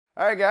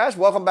All right, guys,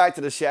 welcome back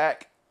to the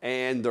shack.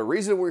 And the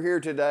reason we're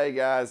here today,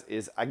 guys,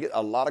 is I get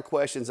a lot of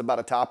questions about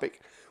a topic,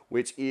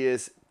 which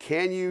is,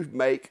 can you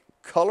make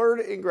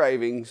colored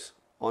engravings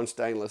on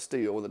stainless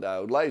steel with a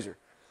diode laser?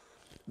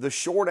 The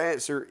short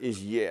answer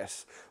is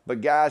yes.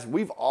 But guys,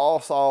 we've all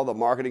saw the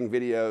marketing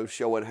videos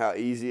showing how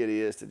easy it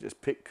is to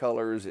just pick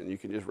colors and you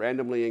can just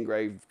randomly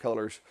engrave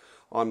colors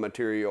on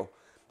material.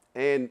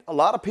 And a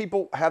lot of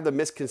people have the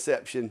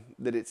misconception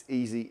that it's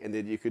easy and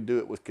that you could do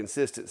it with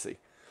consistency.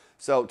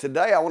 So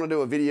today I want to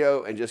do a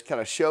video and just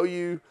kind of show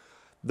you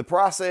the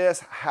process,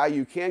 how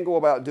you can go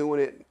about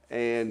doing it,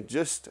 and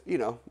just,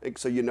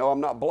 so you know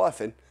I'm not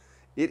bluffing.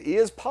 It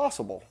is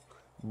possible,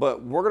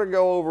 but we're going to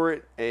go over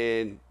it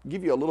and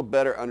give you a little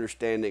better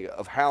understanding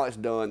of how it's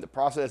done, the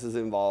processes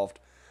involved,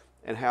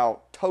 and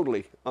how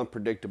totally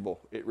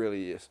unpredictable it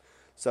really is.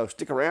 So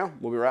stick around,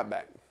 we'll be right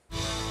back.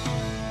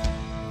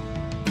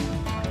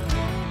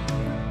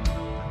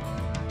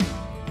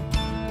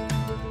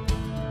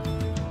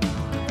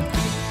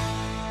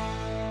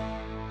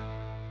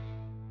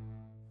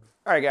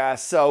 All right,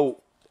 guys,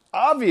 so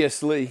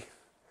obviously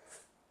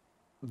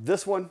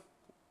this one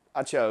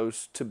I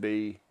chose to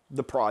be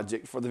the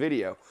project for the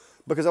video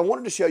because I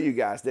wanted to show you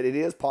guys that it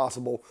is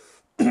possible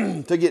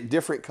to get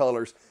different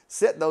colors,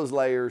 set those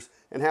layers,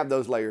 and have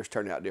those layers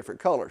turn out different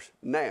colors.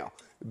 Now,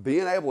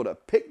 being able to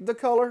pick the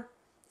color,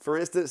 for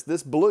instance,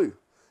 this blue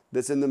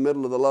that's in the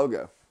middle of the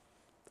logo,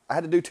 I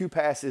had to do 2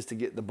 passes to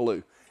get the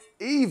blue,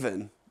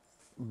 even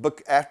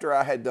after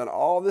I had done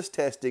all this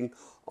testing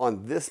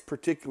on this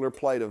particular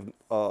plate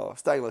of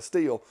stainless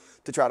steel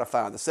to try to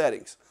find the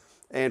settings.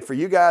 And for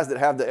you guys that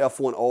have the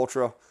F1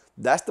 Ultra,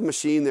 that's the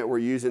machine that we're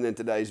using in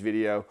today's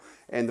video.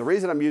 And the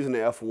reason I'm using the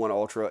F1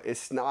 Ultra,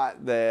 it's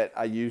not that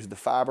I use the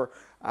fiber,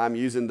 I'm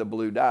using the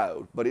blue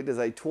diode, but it is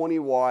a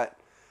 20-watt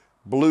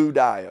blue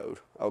diode,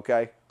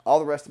 okay? All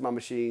the rest of my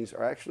machines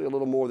are actually a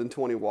little more than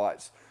 20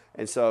 watts.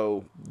 And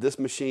so this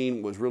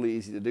machine was really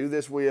easy to do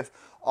this with.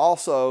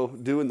 Also,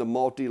 doing the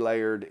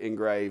multi-layered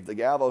engrave, the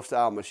Galvo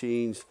style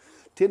machines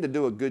tend to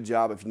do a good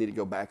job if you need to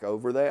go back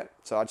over that.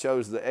 So I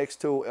chose the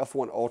xTool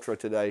F1 Ultra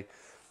today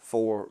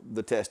for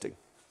the testing.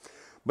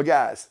 But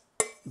guys,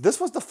 this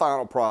was the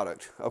final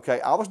product,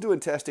 okay? I was doing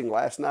testing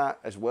last night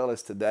as well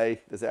as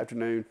today, this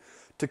afternoon,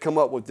 to come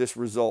up with this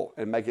result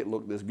and make it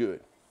look this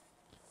good.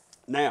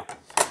 Now,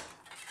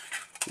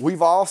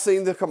 we've all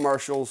seen the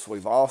commercials,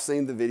 we've all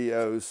seen the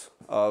videos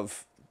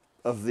of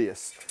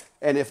this.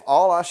 And if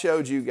all I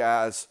showed you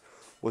guys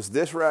was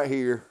this right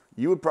here,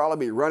 you would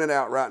probably be running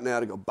out right now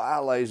to go buy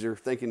a laser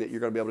thinking that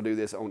you're going to be able to do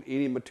this on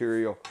any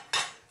material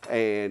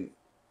and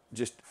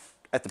just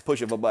at the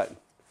push of a button.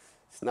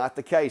 It's not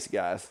the case,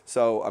 guys.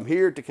 So I'm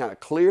here to kind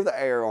of clear the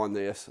air on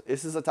this.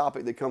 This is a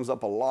topic that comes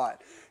up a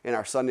lot in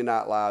our Sunday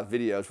Night Live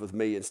videos with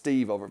me and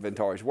Steve over at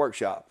Ventari's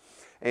Workshop.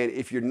 And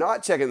if you're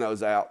not checking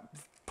those out,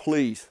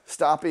 please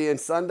stop in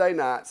Sunday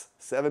nights,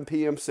 7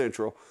 p.m.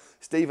 Central.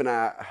 Steve and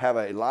I have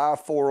a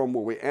live forum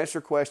where we answer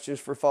questions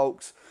for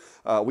folks.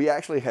 We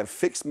actually have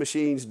fixed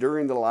machines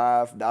during the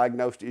live,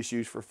 diagnosed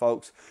issues for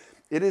folks.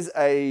 It is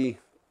a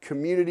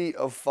community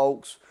of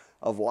folks,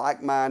 of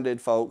like-minded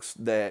folks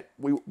that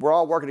we're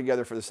all working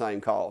together for the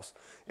same cause.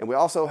 And we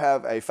also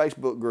have a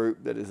Facebook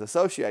group that is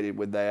associated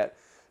with that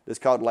that's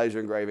called Laser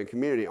Engraving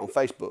Community on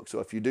Facebook.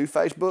 So if you do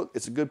Facebook,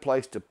 it's a good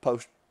place to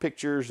post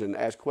pictures and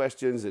ask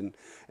questions and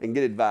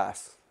get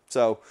advice.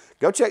 So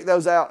go check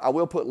those out. I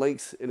will put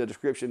links in the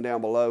description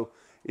down below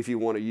if you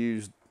want to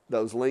use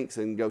those links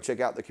and go check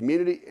out the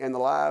community and the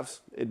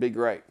lives. It'd be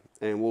great.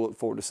 And we'll look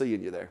forward to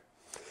seeing you there.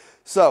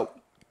 So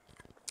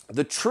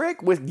the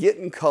trick with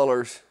getting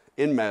colors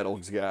in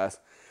metals, guys,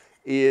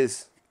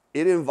 is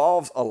it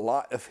involves a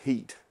lot of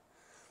heat.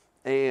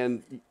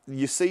 And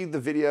you see the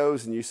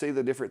videos and you see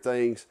the different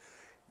things.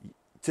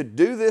 To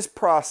do this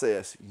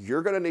process,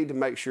 you're going to need to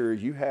make sure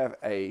you have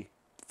a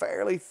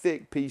fairly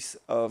thick piece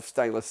of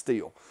stainless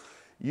steel.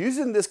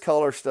 Using this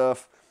color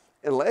stuff,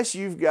 unless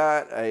you've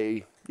got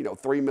a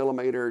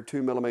 3mm,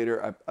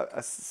 2mm,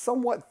 a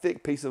somewhat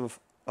thick piece of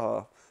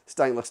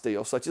stainless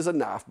steel, such as a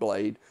knife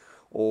blade,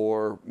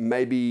 or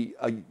maybe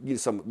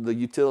some of the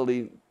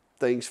utility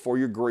things for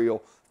your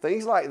grill,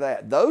 things like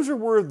that. Those are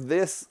where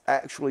this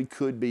actually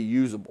could be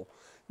usable.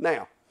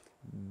 Now,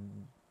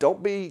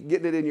 don't be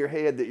getting it in your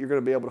head that you're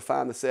going to be able to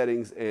find the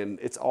settings and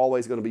it's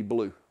always going to be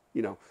blue.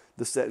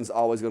 The setting's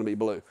always going to be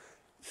blue.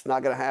 It's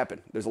not going to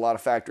happen. There's a lot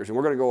of factors, and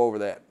we're going to go over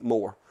that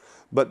more.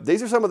 But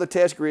these are some of the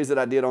test grids that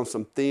I did on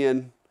some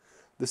thin.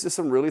 This is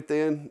some really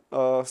thin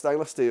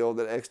stainless steel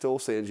that xTool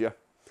sends you,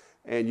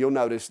 and you'll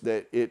notice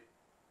that it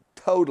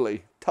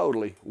totally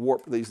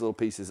warped these little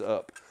pieces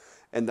up,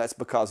 and that's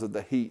because of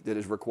the heat that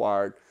is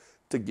required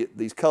to get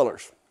these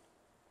colors.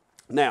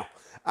 Now,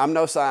 I'm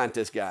no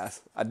scientist,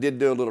 guys. I did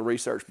do a little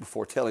research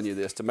before telling you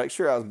this to make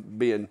sure I was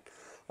being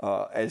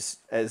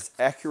as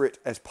accurate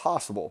as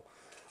possible.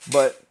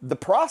 But the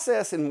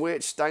process in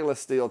which stainless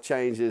steel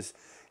changes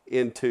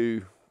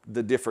into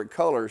the different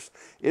colors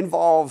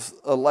involves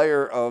a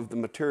layer of the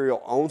material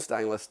on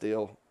stainless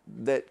steel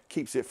that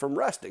keeps it from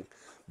rusting.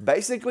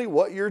 Basically,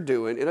 what you're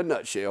doing in a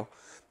nutshell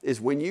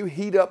is when you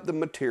heat up the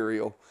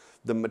material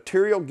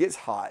gets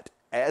hot.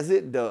 As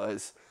it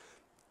does,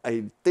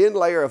 a thin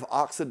layer of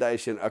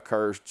oxidation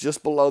occurs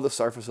just below the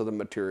surface of the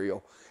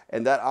material.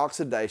 And that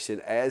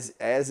oxidation, as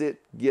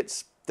it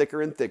gets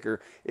thicker and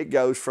thicker, it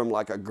goes from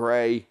like a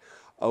gray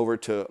over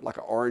to like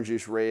an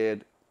orangish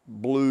red,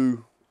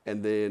 blue,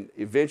 and then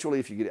eventually,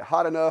 if you get it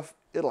hot enough,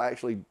 it'll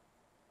actually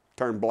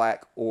turn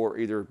black or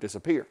either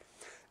disappear.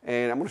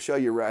 And I'm going to show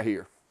you right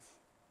here.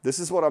 This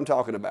is what I'm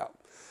talking about.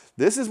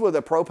 This is with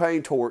a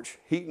propane torch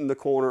heating the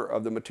corner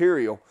of the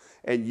material,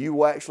 and you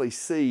will actually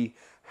see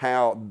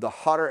how the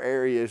hotter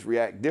areas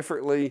react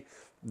differently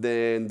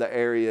than the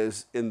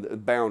areas in the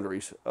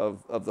boundaries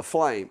of the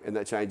flame, and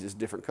that changes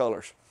different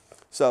colors.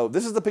 So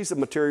this is the piece of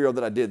material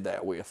that I did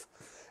that with.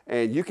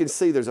 And you can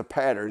see there's a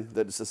pattern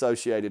that's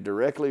associated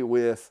directly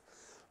with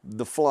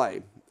the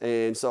flame.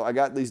 And so I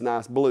got these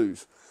nice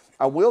blues.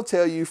 I will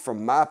tell you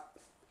from my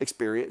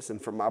experience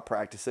and from my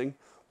practicing,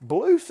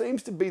 blue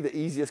seems to be the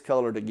easiest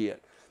color to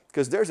get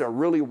because there's a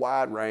really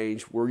wide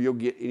range where you'll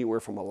get anywhere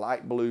from a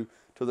light blue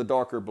to the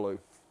darker blue.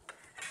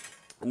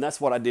 And that's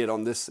what I did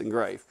on this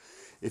engrave.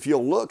 If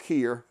you'll look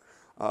here,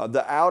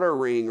 the outer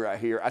ring right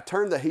here, I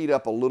turned the heat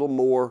up a little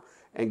more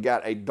and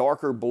got a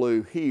darker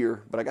blue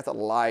here, but I got the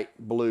light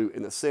blue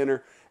in the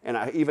center, and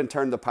I even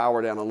turned the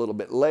power down a little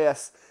bit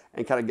less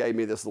and kind of gave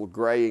me this little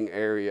graying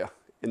area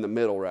in the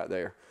middle right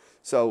there.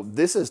 So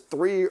this is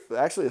three,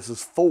 actually this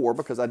is four,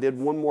 because I did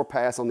one more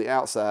pass on the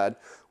outside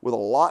with a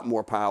lot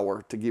more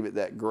power to give it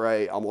that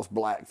gray, almost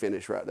black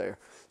finish right there.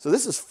 So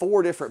this is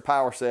 4 different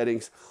power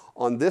settings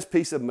on this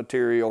piece of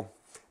material.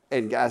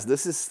 And guys,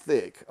 this is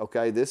thick,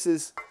 okay? This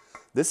is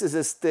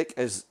as thick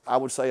as, I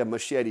would say, a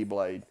machete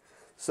blade.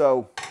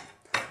 So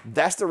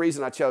that's the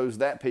reason I chose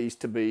that piece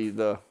to be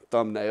the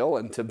thumbnail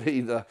and to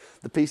be the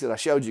piece that I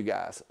showed you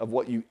guys of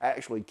what you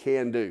actually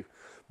can do.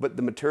 But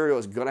the material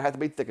is gonna have to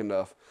be thick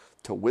enough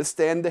to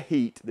withstand the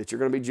heat that you're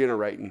gonna be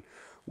generating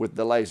with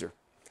the laser.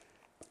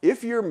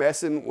 If you're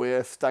messing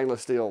with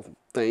stainless steel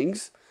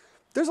things,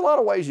 there's a lot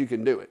of ways you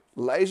can do it.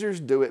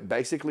 Lasers do it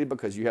basically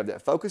because you have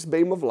that focused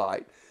beam of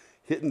light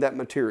hitting that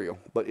material.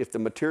 But if the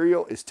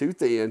material is too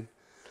thin,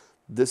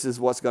 this is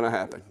what's gonna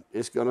happen.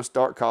 It's gonna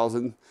start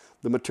causing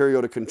the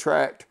material to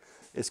contract.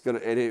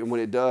 And when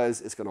it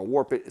does, it's gonna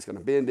warp it, it's gonna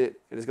bend it,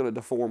 and it's gonna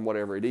deform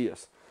whatever it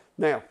is.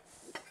 Now,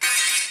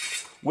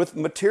 with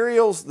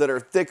materials that are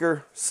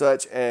thicker,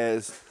 such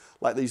as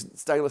like these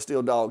stainless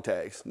steel dog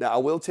tags. Now, I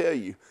will tell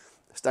you,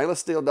 stainless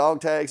steel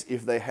dog tags,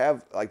 if they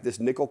have like this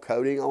nickel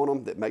coating on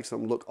them that makes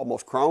them look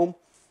almost chrome,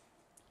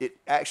 it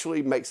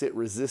actually makes it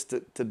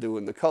resistant to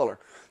doing the color.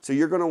 So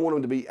you're gonna want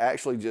them to be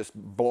actually just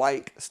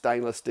blank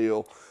stainless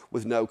steel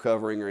with no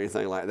covering or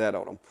anything like that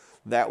on them.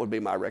 That would be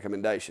my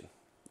recommendation.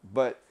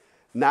 But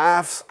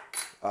knives,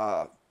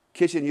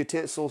 kitchen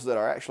utensils that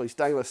are actually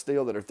stainless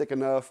steel that are thick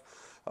enough,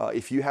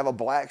 if you have a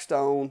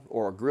Blackstone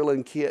or a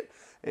grilling kit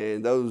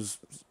and those,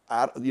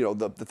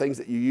 the things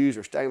that you use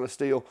are stainless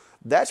steel,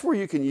 that's where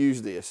you can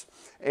use this.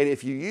 And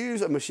if you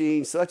use a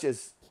machine such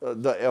as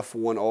the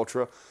F1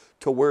 Ultra,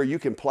 to where you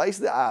can place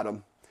the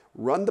item,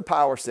 run the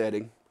power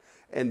setting,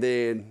 and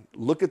then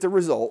look at the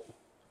result.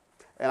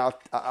 And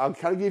I'll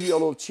kind of give you a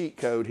little cheat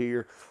code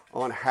here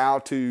on how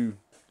to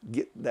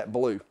get that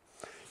blue.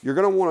 You're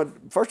gonna wanna,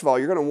 first of all,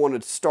 you're gonna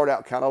wanna start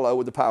out kind of low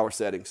with the power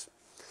settings.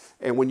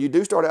 And when you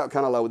do start out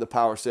kind of low with the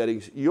power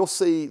settings, you'll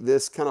see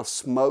this kind of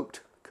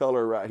smoked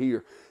color right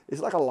here.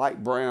 It's like a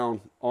light brown,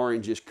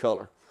 orangish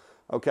color.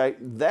 Okay,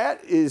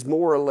 that is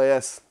more or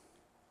less,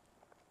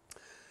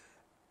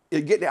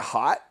 it's getting it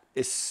hot.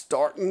 It's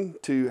starting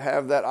to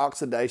have that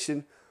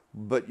oxidation,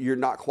 but you're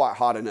not quite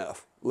hot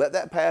enough. Let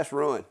that pass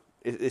run.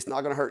 It's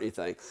not gonna hurt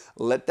anything.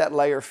 Let that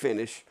layer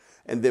finish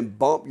and then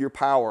bump your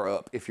power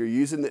up. If you're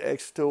using the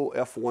xTool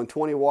F1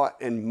 20 watt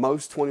and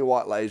most 20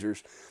 watt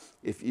lasers,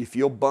 if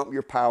you'll bump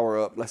your power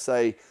up, let's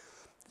say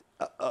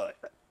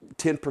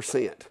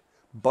 10%,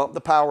 bump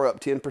the power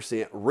up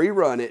 10%,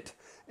 rerun it,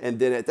 and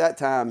then at that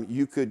time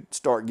you could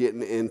start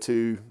getting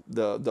into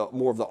the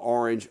more of the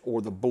orange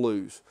or the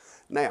blues.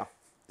 Now,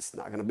 it's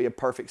not gonna be a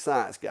perfect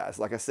science, guys.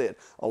 Like I said,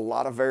 a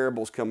lot of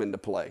variables come into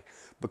play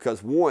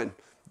because one,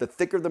 the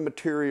thicker the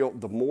material,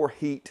 the more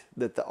heat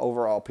that the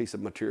overall piece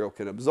of material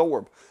can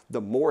absorb.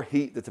 The more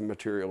heat that the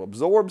material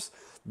absorbs,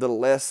 the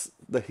less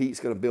the heat's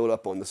gonna build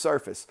up on the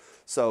surface.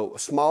 So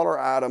smaller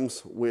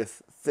items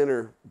with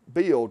thinner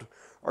build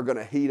are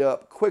gonna heat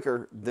up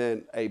quicker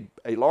than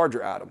a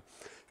larger item.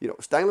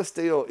 Stainless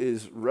steel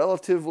is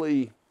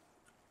relatively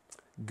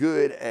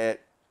good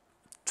at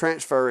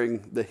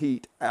transferring the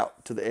heat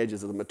out to the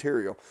edges of the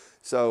material.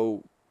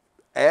 So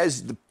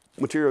as the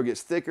material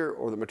gets thicker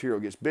or the material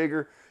gets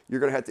bigger, you're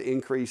gonna have to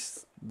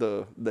increase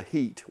the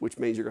heat, which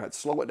means you're gonna have to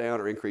slow it down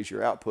or increase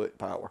your output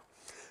power.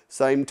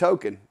 Same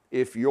token,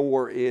 if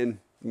you're in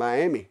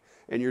Miami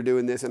and you're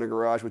doing this in a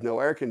garage with no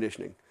air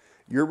conditioning,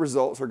 your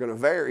results are gonna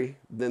vary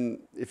than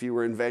if you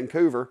were in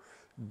Vancouver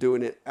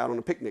doing it out on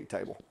a picnic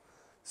table.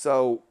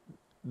 So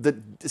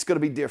it's gonna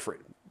be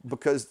different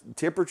because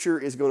temperature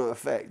is gonna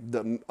affect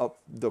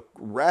the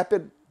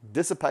rapid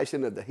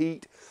dissipation of the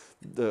heat,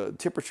 the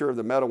temperature of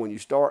the metal when you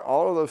start.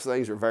 All of those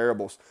things are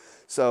variables.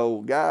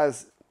 So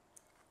guys,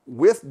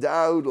 with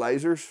diode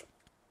lasers,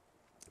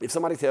 if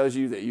somebody tells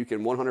you that you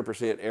can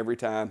 100% every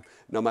time,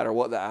 no matter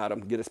what the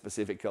item, get a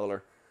specific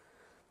color,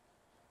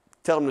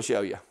 tell them to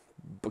show you,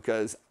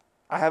 because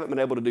I haven't been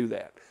able to do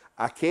that.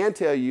 I can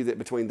tell you that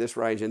between this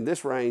range and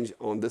this range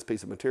on this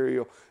piece of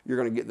material, you're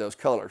going to get those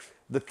colors.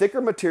 The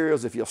thicker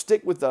materials, if you'll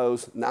stick with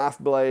those, knife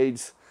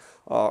blades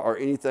or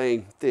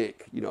anything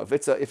thick, you know, if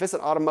it's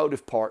an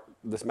automotive part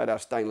that's made out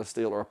of stainless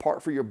steel, or a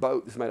part for your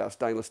boat that's made out of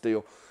stainless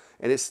steel,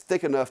 and it's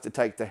thick enough to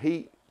take the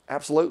heat,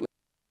 absolutely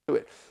do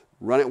it.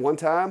 Run it one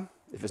time.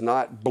 If it's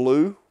not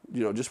blue,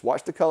 you know, just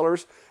watch the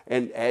colors,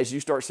 and as you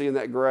start seeing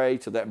that gray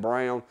to that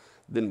brown,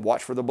 then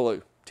watch for the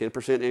blue.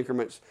 10%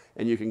 increments,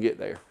 and you can get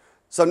there.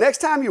 So next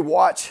time you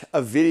watch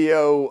a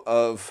video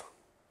of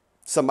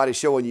somebody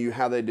showing you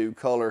how they do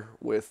color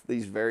with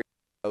these very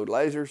diode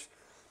lasers,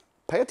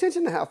 pay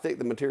attention to how thick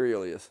the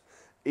material is.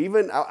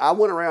 Even I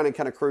went around and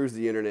kind of cruised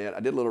the internet. I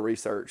did a little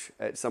research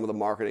at some of the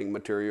marketing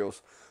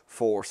materials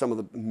for some of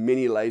the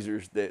mini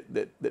lasers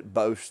that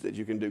boast that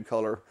you can do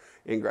color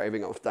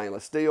engraving on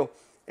stainless steel.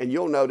 And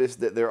you'll notice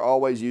that they're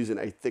always using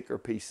a thicker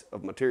piece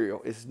of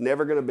material. It's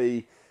never going to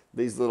be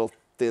these little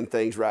thin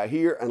things right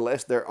here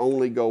unless they're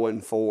only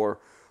going for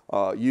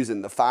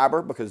using the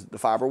fiber, because the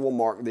fiber will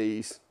mark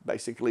these,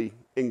 basically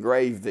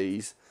engrave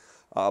these.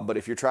 But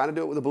if you're trying to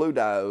do it with a blue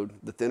diode,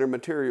 the thinner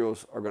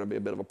materials are going to be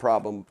a bit of a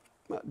problem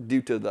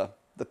due to the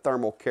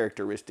thermal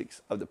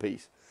characteristics of the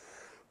piece.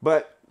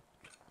 But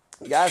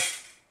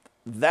guys,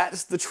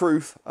 that's the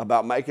truth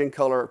about making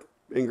color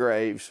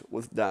engraves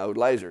with diode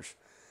lasers.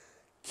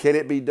 Can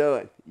it be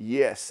done?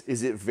 Yes.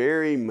 Is it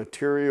very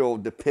material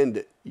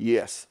dependent?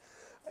 Yes.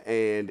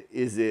 And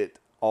is it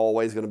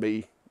always going to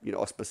be, you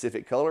know, a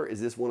specific color?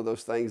 Is this one of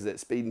those things that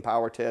speed and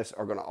power tests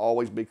are going to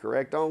always be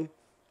correct on?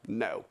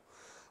 No.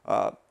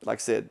 Like I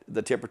said,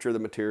 the temperature of the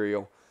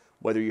material,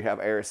 whether you have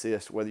air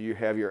assist, whether you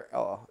have your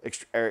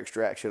air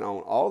extraction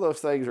on, all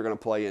those things are going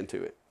to play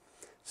into it.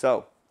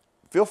 So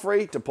feel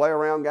free to play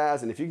around,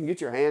 guys. And if you can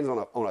get your hands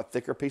on a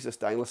thicker piece of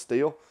stainless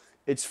steel,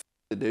 it's fun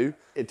to do.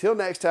 Until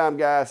next time,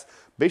 guys,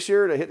 be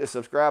sure to hit the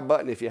subscribe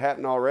button if you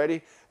haven't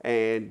already.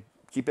 And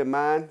keep in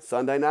mind,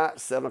 Sunday night,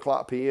 7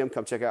 o'clock p.m.,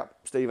 come check out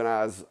Steve and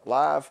I's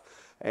live,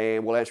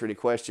 and we'll answer any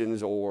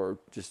questions or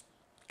just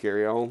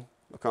carry on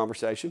a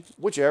conversation,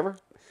 whichever.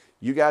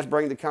 You guys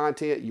bring the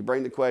content, you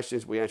bring the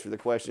questions, we answer the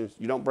questions.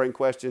 You don't bring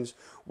questions,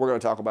 we're going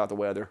to talk about the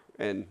weather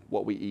and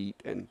what we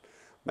eat and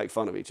make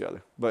fun of each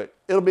other. But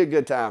it'll be a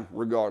good time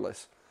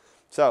regardless.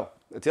 So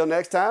until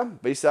next time,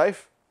 be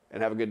safe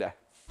and have a good day.